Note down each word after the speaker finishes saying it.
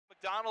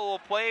Donald will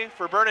play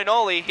for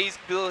Bernanoli.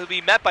 He'll be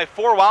met by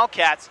 4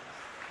 Wildcats.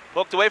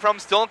 Booked away from him,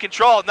 still in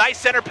control. Nice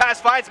center pass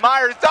finds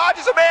Myers,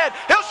 dodges a man.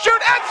 He'll shoot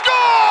and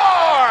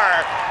score!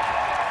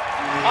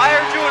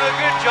 Myer doing a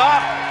good job.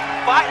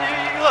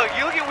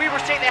 You look at Weber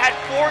State, they had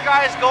 4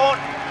 guys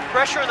going,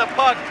 pressure the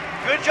puck.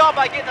 Good job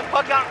by getting the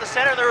puck out in the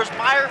center. There was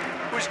Myer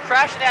who's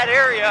crashing that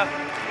area,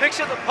 picks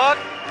up the puck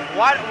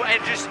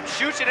and just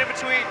shoots it in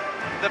between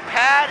the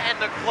pad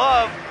and the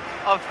glove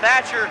of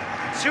Thatcher.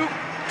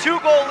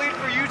 Two-goal lead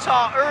for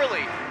Utah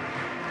early.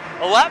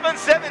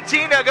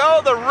 11:17 to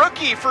go. The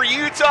rookie for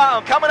Utah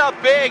coming up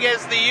big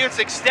as the Utes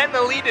extend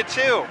the lead to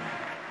 2.